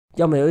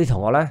因為有啲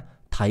同學咧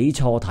睇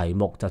錯題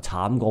目就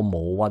慘過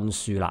冇溫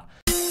書啦。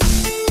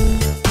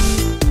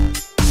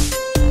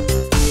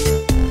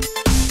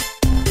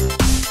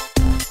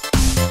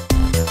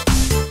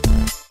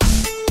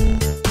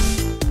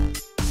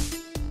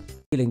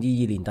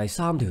2022年第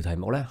3條題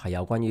目咧係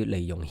有關於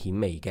利用顯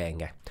微鏡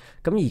嘅。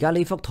咁而家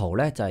呢幅圖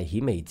咧就係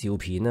顯微照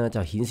片啦，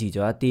就顯示咗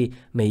一啲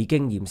未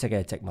經驗識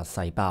嘅植物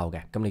細胞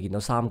嘅。咁你見到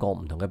3個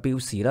唔同嘅標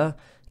示啦，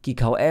結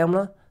構 M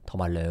啦，同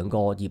埋2個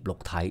葉綠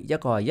體，一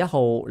個係1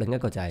號，另一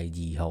個就係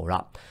2號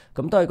啦。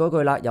咁都係嗰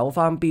句啦，有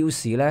翻標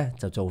示咧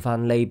就做翻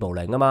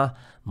labeling 啊嘛，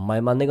唔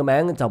係問你個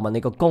名就問你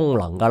個功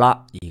能噶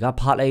啦。而家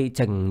Part A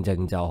正就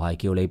係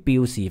叫你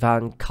標示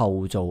翻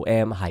構造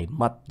M 係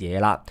乜嘢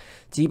啦。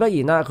自不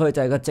然啦，佢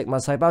就係個植物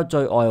細胞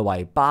最外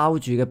圍包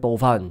住嘅部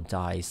分，就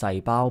係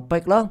細胞壁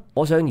啦。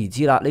可想而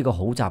知啦，呢個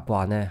好習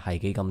慣咧係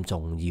幾咁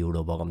重要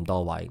咯噃，咁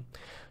多位。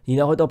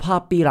然後去到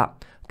Part B 啦。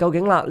究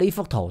竟啦呢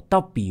幅圖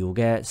W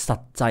嘅實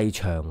際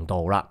長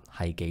度啦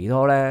係幾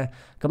多呢？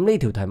咁呢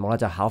條題目咧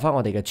就考翻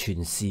我哋嘅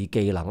傳視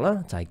技能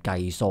啦，就係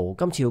計數。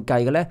今次要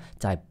計嘅咧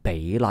就係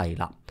比例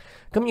啦。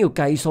咁要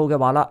計數嘅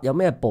話啦，有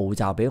咩步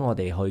驟俾我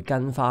哋去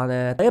跟翻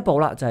呢？第一步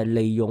啦就係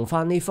利用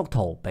翻呢幅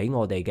圖俾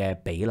我哋嘅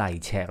比例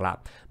尺啦，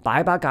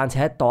擺把間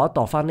尺度一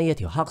度翻呢一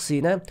條黑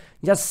線呢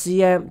，1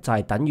 cm 就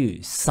係等於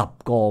10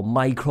個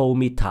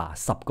micrometer，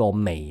 10個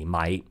微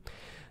米。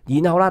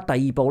然後啦，第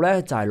二步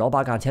咧就係攞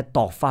把間尺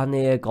度翻呢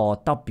一個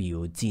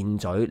W 箭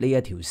嘴呢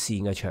一條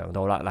線嘅長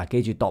度啦。嗱，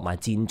記住度埋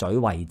箭嘴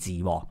位置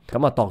喎。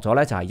咁啊度咗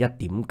咧就係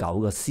 1.9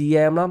 個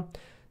cm 啦。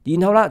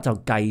然後咧就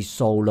計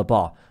數咯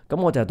噃。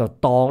咁我就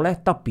當咧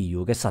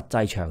W 嘅實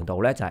際長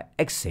度咧就係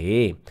X。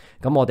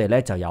咁我哋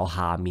咧就有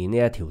下面呢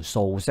一條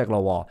數式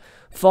咯。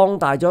放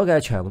大咗嘅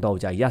長度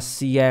就係1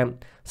 cm，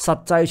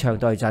 實際長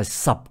度就係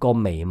10個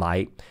微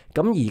米。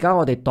咁而家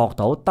我哋度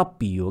到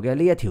W 嘅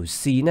呢一條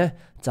線咧，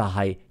就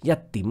係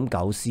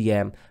 1.9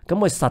 cm， 咁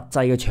佢實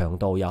際嘅長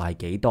度又係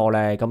幾多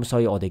呢？咁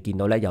所以我哋見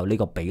到咧有呢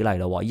個比例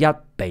咯，1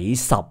比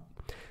10，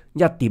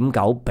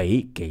 1.9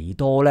比幾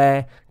多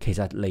呢？其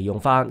實利用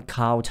翻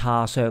交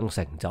叉相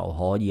乘就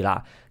可以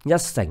啦。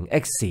1乘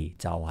x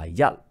就係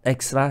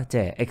 1x 啦，即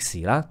係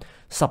x 啦。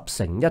10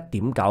乘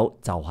 1.9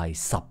 就係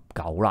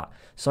19啦，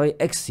所以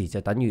x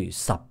就等於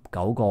19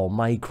個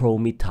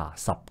micrometer，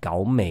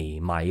 19微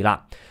米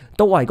啦。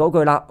都係嗰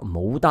句啦，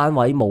冇單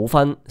位冇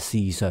分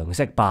是常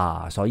識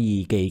吧，所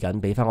以記緊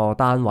俾翻個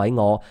單位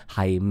我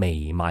係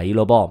微米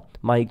咯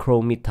噃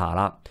 ，micrometer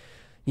啦。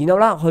然後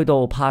啦，去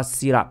到 Part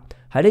C 啦，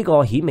喺呢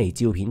個顯微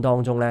照片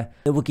當中咧，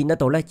你會見得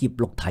到咧葉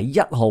綠體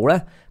1號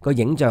咧個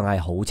影像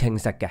係好清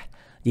晰嘅，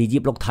而葉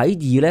綠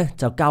體2咧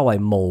就較為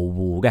模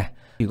糊嘅。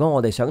如果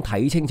我哋想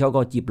睇清楚個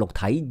葉綠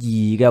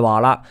體2嘅話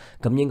啦，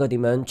咁應該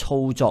點樣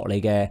操作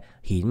你嘅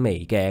顯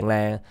微鏡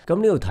呢？咁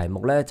呢條題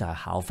目咧就係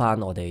考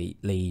翻我哋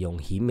利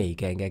用顯微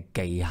鏡嘅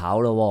技巧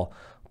咯。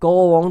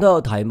過往都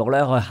有題目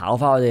咧可以考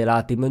翻我哋啦，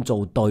點樣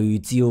做對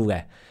焦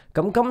嘅。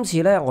咁今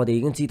次咧我哋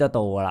已經知得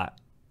到噶啦。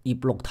葉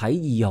綠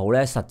體2號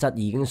咧，實質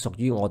已經屬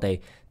於我哋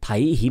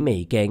睇顯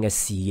微鏡嘅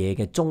視野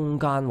嘅中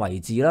間位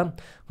置啦。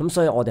咁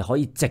所以我哋可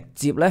以直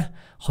接咧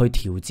去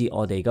調節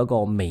我哋嗰個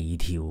微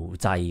調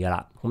掣噶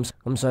啦。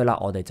咁所以啦，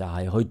我哋就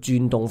係去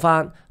轉動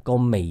翻個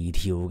微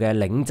調嘅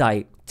領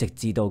掣，直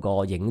至到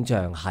個影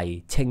像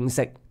係清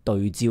晰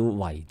對焦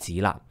為止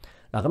啦。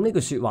嗱，咁呢句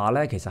説話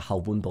咧，其實後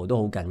半部都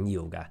好緊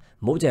要嘅，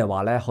唔好淨係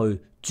話咧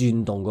去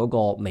轉動嗰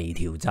個微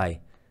調掣。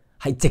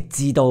係直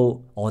至到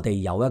我哋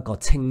有一個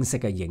清晰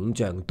嘅影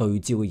像對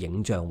焦嘅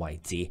影像為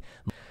止，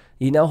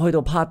然後去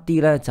到 Part D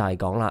咧就係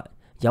講啦，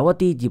有一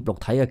啲葉綠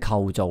體嘅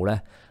構造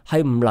咧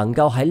係唔能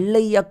夠喺呢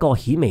一個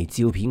顯微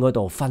照片嗰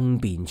度分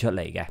辨出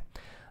嚟嘅。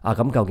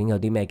咁究竟有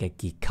啲咩嘅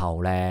結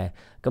構呢？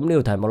咁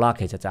呢條題目啦，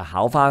其實就係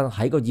考翻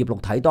喺個葉綠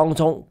體當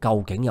中，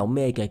究竟有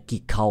咩嘅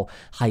結構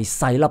係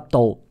細粒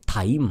到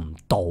睇唔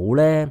到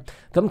呢？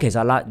咁其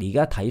實啦，而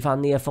家睇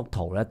翻呢一幅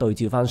圖咧，對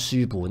照翻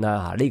書本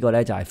啦，呢個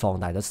咧就係放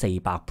大咗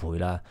400倍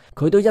啦，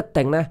佢都一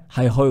定咧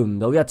係去唔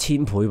到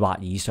1000倍或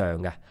以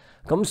上嘅。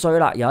咁所以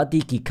啦，有一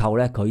啲結構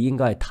咧，佢應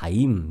該係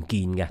睇唔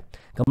見嘅。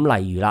咁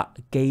例如啦，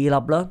基粒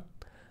啦。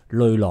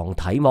類囊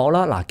體膜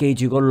啦，嗱，記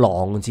住個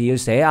囊字要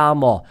寫啱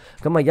喎。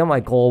咁啊，因為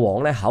過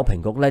往咧考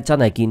評局咧真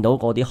係見到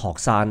嗰啲學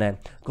生咧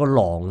個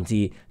囊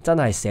字真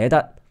係寫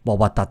得核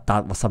核突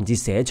突，甚至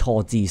寫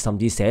錯字，甚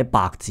至寫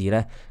白字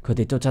咧，佢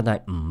哋都真係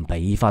唔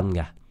俾分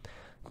嘅。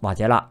或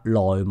者啦，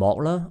內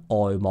膜啦、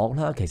外膜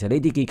啦，其實呢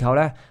啲結構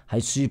咧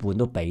喺書本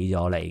都俾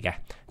咗你嘅。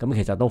咁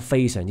其實都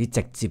非常之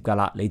直接噶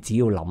啦，你只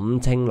要諗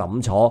清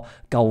諗楚，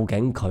究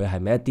竟佢係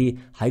咪一啲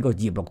喺個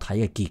葉綠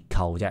體嘅結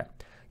構啫？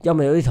因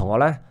為有啲同學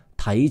咧。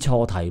睇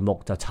錯題目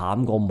就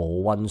慘過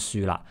冇溫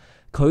書啦，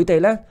佢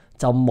哋咧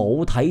就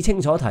冇睇清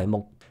楚題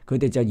目，佢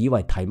哋就以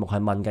為題目係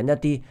問緊一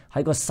啲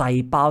喺個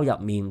細胞入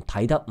面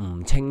睇得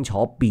唔清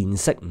楚、辨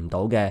識唔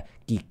到嘅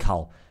結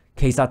構，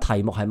其實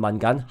題目係問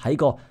緊喺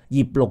個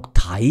葉綠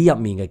體入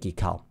面嘅結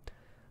構，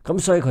咁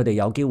所以佢哋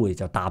有機會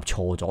就答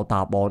錯咗答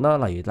案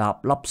啦，例如答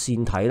粒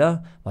線體啦，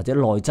或者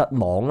內質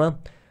網啦，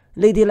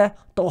呢啲咧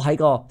都喺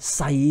個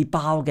細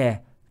胞嘅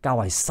較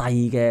為細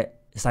嘅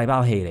細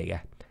胞器嚟嘅。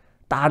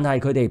但係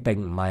佢哋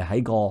並唔係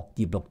喺個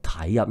頁錄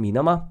體入面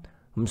啊嘛。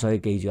咁所以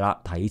記住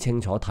啦，睇清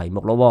楚題目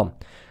咯。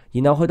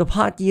然後去到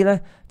Part E 咧，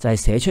就係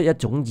寫出一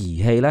種儀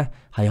器咧，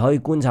係可以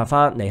觀察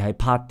翻你喺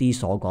Part D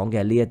所講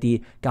嘅呢一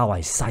啲較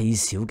為細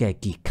小嘅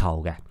結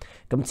構嘅。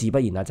咁自不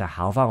然啊，就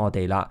考翻我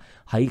哋啦，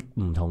喺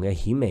唔同嘅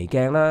顯微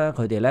鏡啦，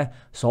佢哋咧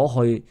所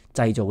去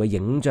製造嘅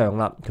影像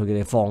啦，佢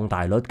哋嘅放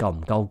大率夠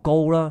唔夠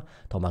高啦，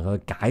同埋佢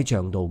嘅解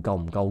像度夠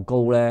唔夠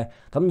高咧？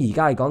咁而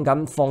家係講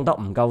緊放得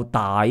唔夠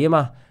大啊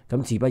嘛。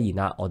咁自不然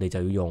啦，我哋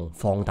就要用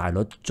放大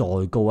率再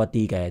高一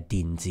啲嘅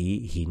電子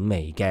顯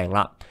微鏡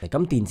啦。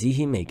咁電子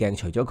顯微鏡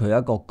除咗佢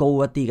一個高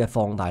一啲嘅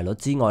放大率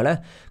之外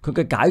咧，佢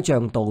嘅解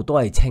像度都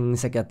係清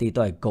晰一啲，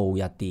都係高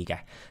一啲嘅。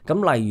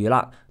咁例如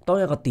啦，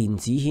當一個電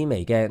子顯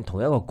微鏡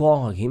同一個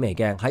光學顯微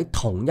鏡喺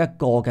同一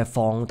個嘅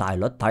放大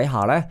率底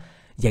下咧，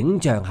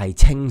影像係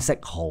清晰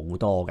好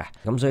多嘅。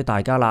咁所以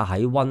大家啦，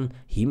喺溫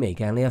顯微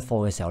鏡呢一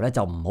課嘅時候咧，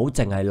就唔好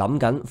淨係諗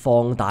緊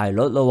放大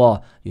率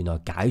咯。原來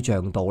解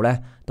像度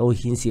咧都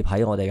牽涉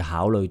喺我哋嘅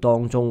考慮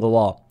當中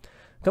嘅。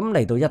咁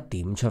嚟到一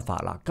點出發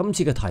啦。今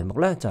次嘅題目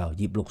咧就由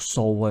葉綠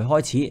素去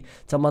開始，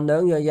就問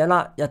兩樣嘢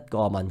啦。一個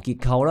問結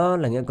構啦，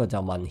另一個就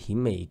問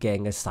顯微鏡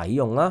嘅使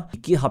用啦。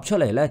結合出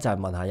嚟咧就係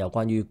問下有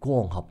關於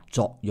光合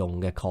作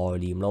用嘅概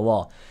念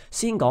咯。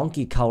先講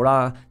結構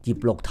啦，葉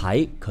綠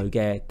體佢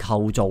嘅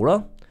構造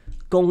啦、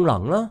功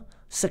能啦、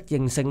適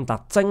應性特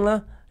徵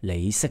啦，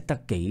你識得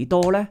幾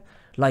多呢？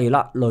例如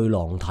啦，類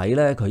囊體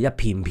咧佢一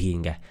片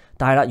片嘅，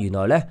但係啦原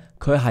來咧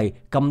佢係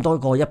咁多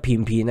個一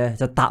片片咧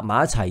就搭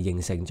埋一齊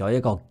形成咗一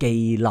個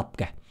基粒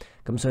嘅。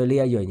咁所以呢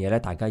一樣嘢咧，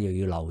大家又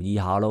要留意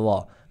下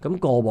咯。咁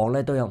過往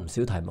咧都有唔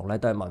少題目咧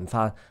都係問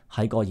翻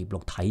喺個葉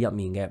綠體入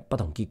面嘅不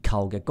同結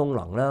構嘅功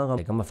能啦。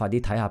咁啊快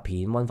啲睇下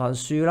片，溫翻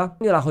書啦。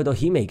跟住啦，去到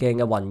顯微鏡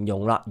嘅運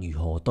用啦，如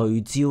何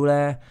對焦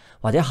咧？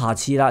或者下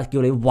次啦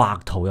叫你畫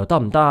圖又得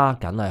唔得啊？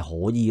梗係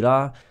可以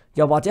啦。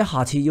又或者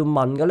下次要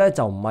問嘅咧，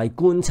就唔係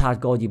觀察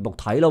個葉綠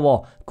體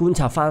咯，觀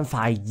察翻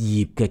塊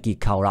葉嘅結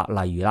構啦。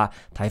例如啦，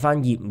睇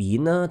翻葉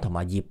面啦，同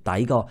埋葉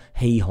底個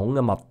氣孔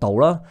嘅密度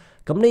啦。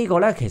咁呢個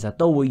咧其實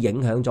都會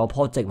影響咗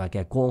棵植物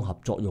嘅光合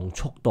作用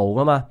速度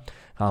噶嘛。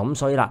咁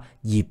所以啦，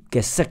葉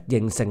嘅適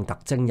應性特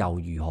徵又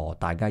如何？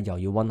大家又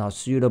要溫下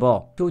書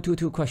咯噃。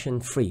222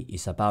 question 3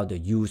 is about the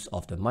use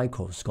of the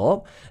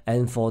microscope,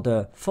 and for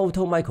the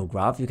photo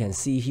micrograph, you can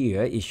see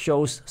here it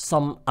shows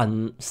some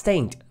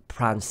unstained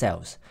plant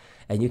cells.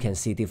 And you can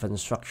see different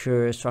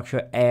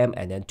structure M,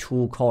 and then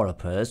two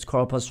chloroplasts,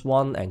 chloroplast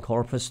 1 and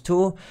chloroplast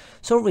 2.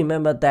 So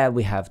remember that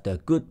we have the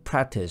good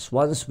practice.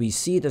 Once we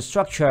see the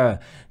structure,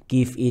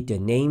 give it the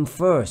name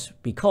first,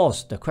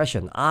 because the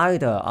question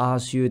either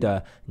asks you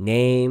the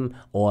name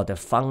or the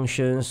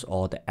functions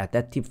or the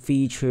adaptive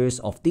features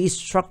of this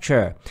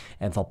structure.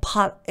 And for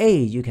part A,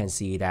 you can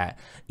see that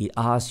it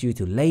asks you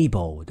to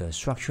label the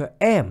structure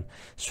M.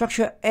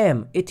 Structure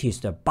M, it is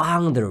the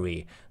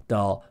boundary,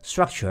 the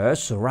structure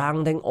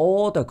surrounding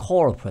all the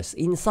chloroplasts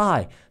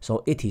inside.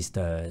 So it is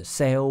the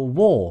cell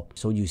wall.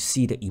 So you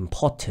see the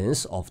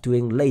importance of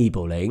doing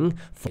labeling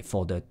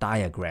for the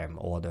diagram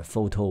or the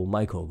photo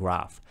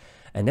micrograph.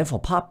 And then for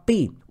part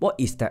B, what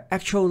is the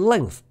actual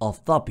length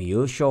of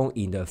W shown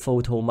in the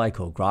photo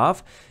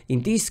micrograph?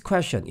 In this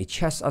question, it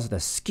checks us the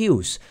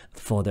skills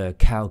for the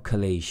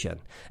calculation.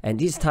 And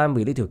this time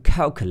we need to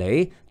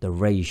calculate the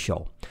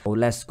ratio. So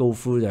let's go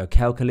through the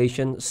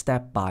calculation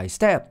step by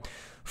step.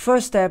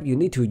 First step, you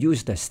need to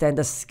use the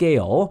standard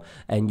scale,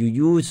 and you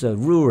use a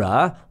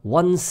ruler.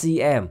 1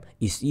 cm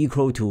is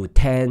equal to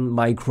 10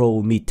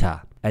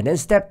 micrometer. And then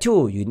step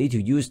 2, you need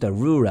to use the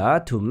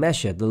ruler to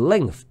measure the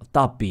length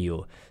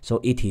W. So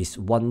it is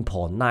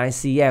 1.9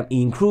 cm,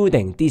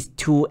 including these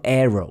two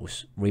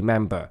arrows,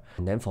 remember.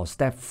 And then for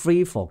step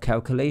 3, for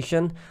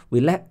calculation,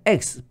 we let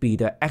X be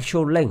the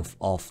actual length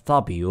of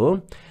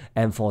W.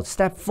 And for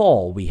step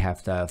 4, we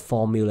have the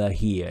formula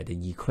here,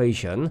 the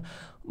equation.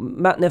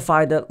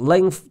 Magnify the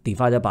length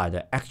divided by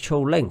the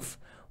actual length.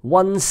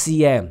 1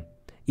 cm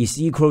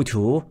is equal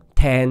to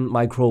 10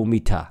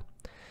 micrometer.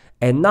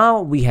 And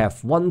now we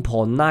have 1.9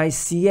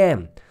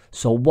 cm.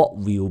 So what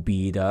will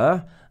be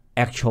the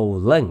actual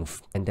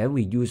length? And then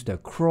we use the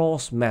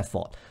cross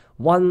method.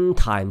 1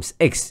 times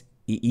x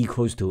is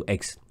equals to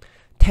x.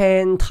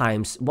 10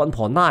 times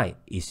 1.9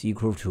 is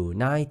equal to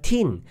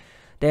 19.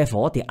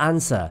 Therefore, the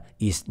answer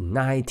is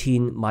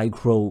 19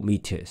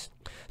 micrometers.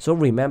 So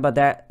remember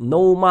that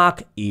no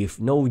mark if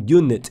no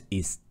unit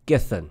is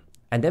given.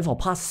 And then for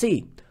part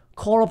C,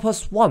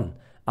 chloroplast 1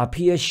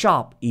 appears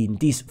sharp in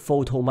this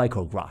photo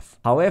micrograph.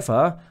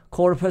 However,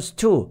 chloroplast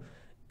 2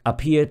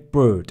 appeared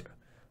blurred.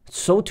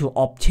 So to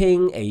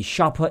obtain a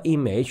sharper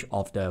image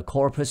of the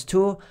chloroplast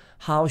 2,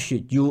 how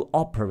should you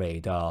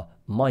operate the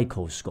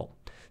microscope?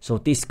 So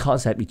this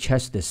concept, it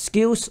checks the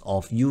skills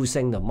of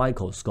using the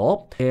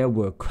microscope. There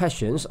were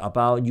questions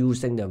about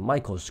using the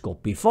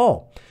microscope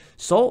before.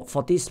 So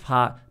for this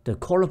part, the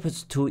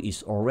chloroplast 2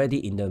 is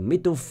already in the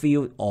middle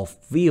field of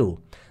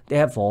view.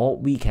 Therefore,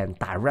 we can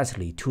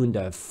directly tune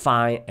the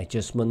fine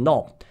adjustment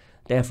knob.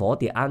 Therefore,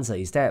 the answer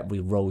is that we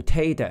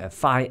rotate the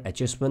fine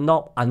adjustment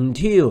knob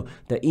until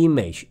the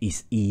image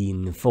is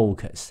in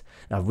focus.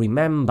 Now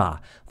remember,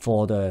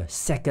 for the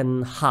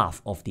second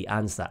half of the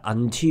answer,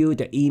 until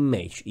the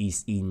image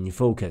is in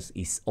focus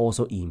is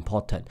also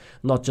important,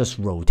 not just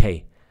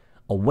rotate.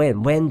 Or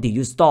when did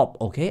you stop?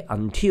 Okay,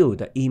 until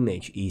the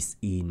image is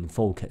in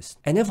focus.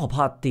 And then for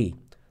part D,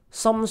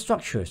 some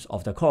structures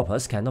of the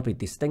corpus cannot be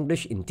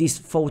distinguished in this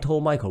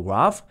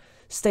photomicrograph.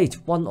 State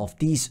one of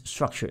these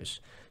structures.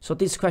 So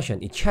this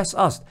question, it checks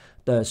us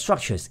the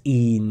structures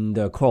in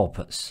the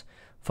corpus.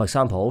 For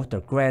example,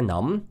 the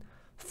granum,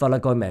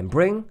 thylakoid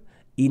membrane,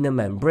 inner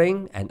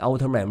membrane, and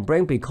outer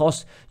membrane,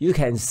 because you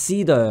can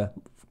see the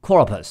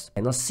corpus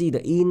and not see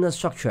the inner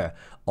structure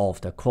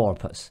of the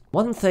corpus.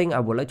 One thing I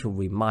would like to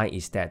remind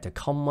is that the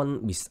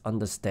common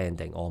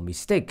misunderstanding or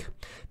mistake,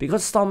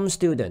 because some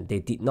students, they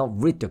did not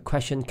read the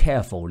question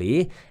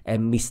carefully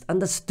and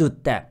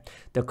misunderstood that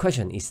the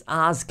question is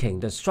asking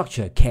the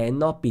structure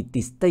cannot be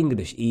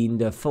distinguished in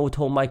the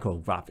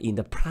photomicrograph in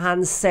the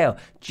plant cell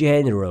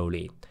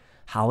generally.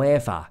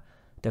 However,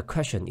 the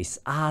question is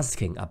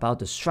asking about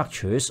the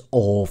structures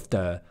of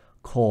the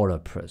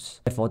chloroplast.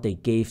 Therefore, they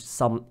gave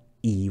some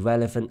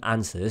irrelevant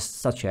answers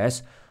such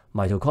as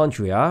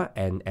mitochondria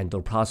and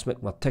endoplasmic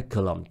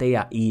reticulum. They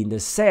are in the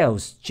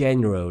cells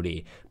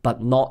generally,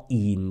 but not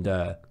in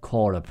the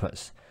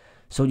chloroplast.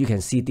 So you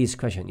can see this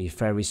question is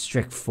very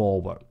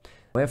straightforward.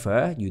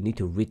 However, you need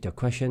to read the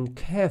question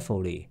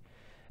carefully.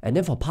 And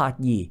then for part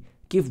E,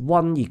 give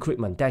one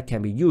equipment that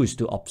can be used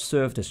to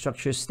observe the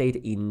structure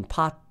stated in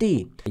part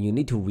D. And you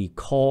need to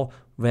recall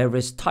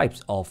various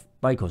types of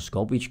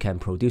microscope which can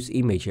produce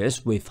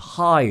images with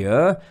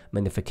higher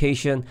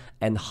magnification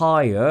and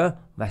higher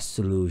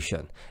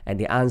resolution. And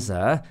the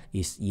answer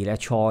is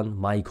electron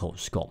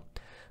microscope.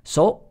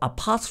 So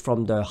apart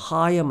from the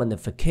higher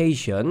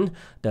magnification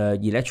the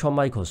electron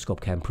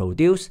microscope can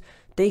produce,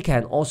 they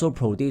can also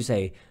produce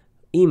an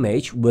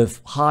image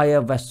with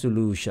higher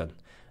resolution.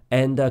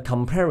 And the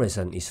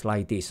comparison is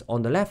like this.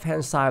 On the left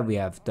hand side, we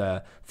have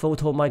the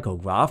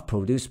photomicrograph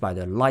produced by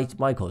the light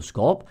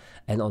microscope.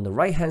 And on the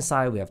right hand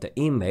side, we have the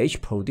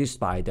image produced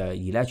by the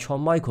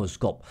electron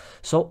microscope.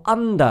 So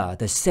under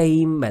the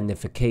same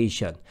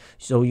magnification,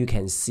 so you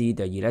can see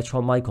the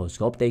electron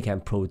microscope, they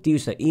can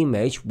produce the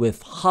image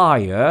with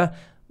higher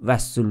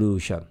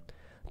resolution.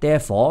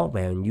 Therefore,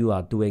 when you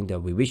are doing the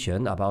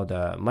revision about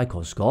the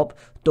microscope,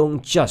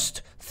 don't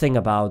just think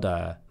about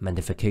the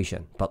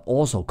magnification, but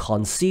also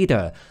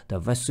consider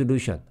the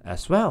resolution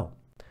as well.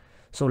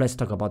 So let's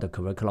talk about the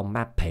curriculum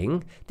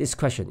mapping. This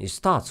question, it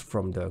starts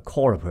from the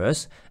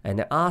chloroplast and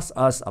it asks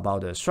us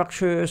about the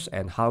structures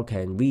and how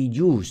can we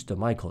use the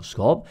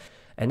microscope.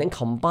 And then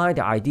combine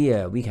the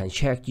idea, we can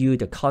check you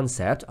the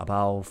concept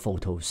about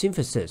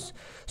photosynthesis.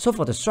 So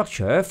for the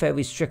structure,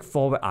 very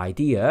straightforward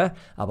idea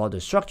about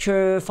the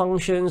structure,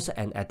 functions,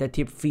 and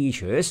adaptive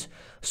features.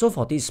 So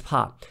for this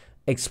part,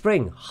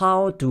 explain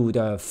how do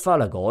the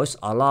thylakoids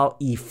allow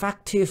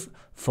effective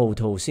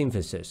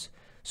photosynthesis.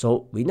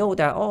 So we know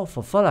that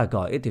for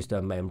thylakoid, it is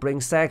the membrane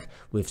sac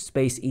with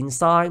space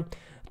inside.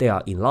 They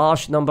are in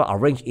large number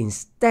arranged in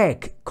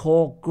stack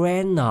called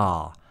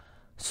grana.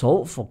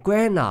 So for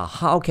grana,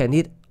 how can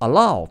it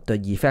allow the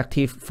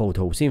effective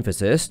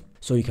photosynthesis?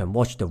 So you can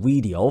watch the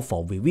video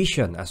for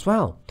revision as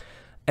well.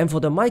 And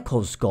for the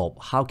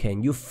microscope, how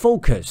can you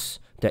focus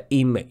the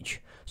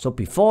image? So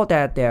before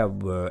that, there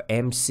were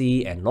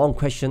MC and long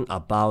question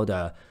about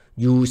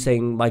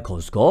using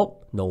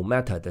microscope, no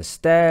matter the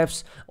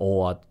steps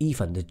or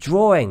even the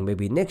drawing.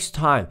 Maybe next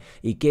time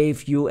it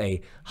gave you a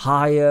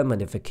higher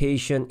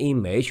magnification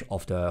image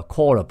of the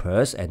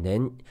chloroplast and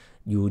then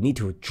you need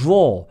to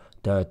draw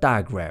the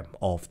diagram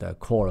of the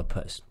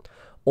chloroplast.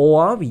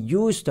 Or we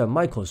use the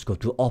microscope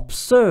to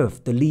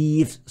observe the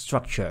leaf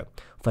structure.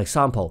 For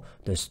example,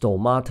 the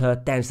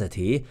stomata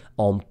density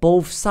on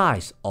both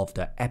sides of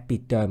the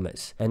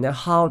epidermis. And then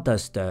how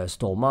does the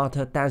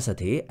stomata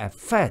density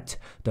affect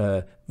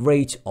the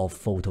rate of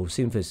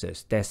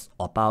photosynthesis? That's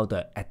about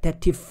the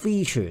adaptive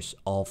features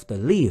of the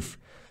leaf.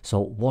 So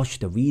watch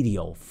the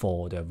video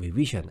for the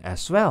revision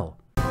as well.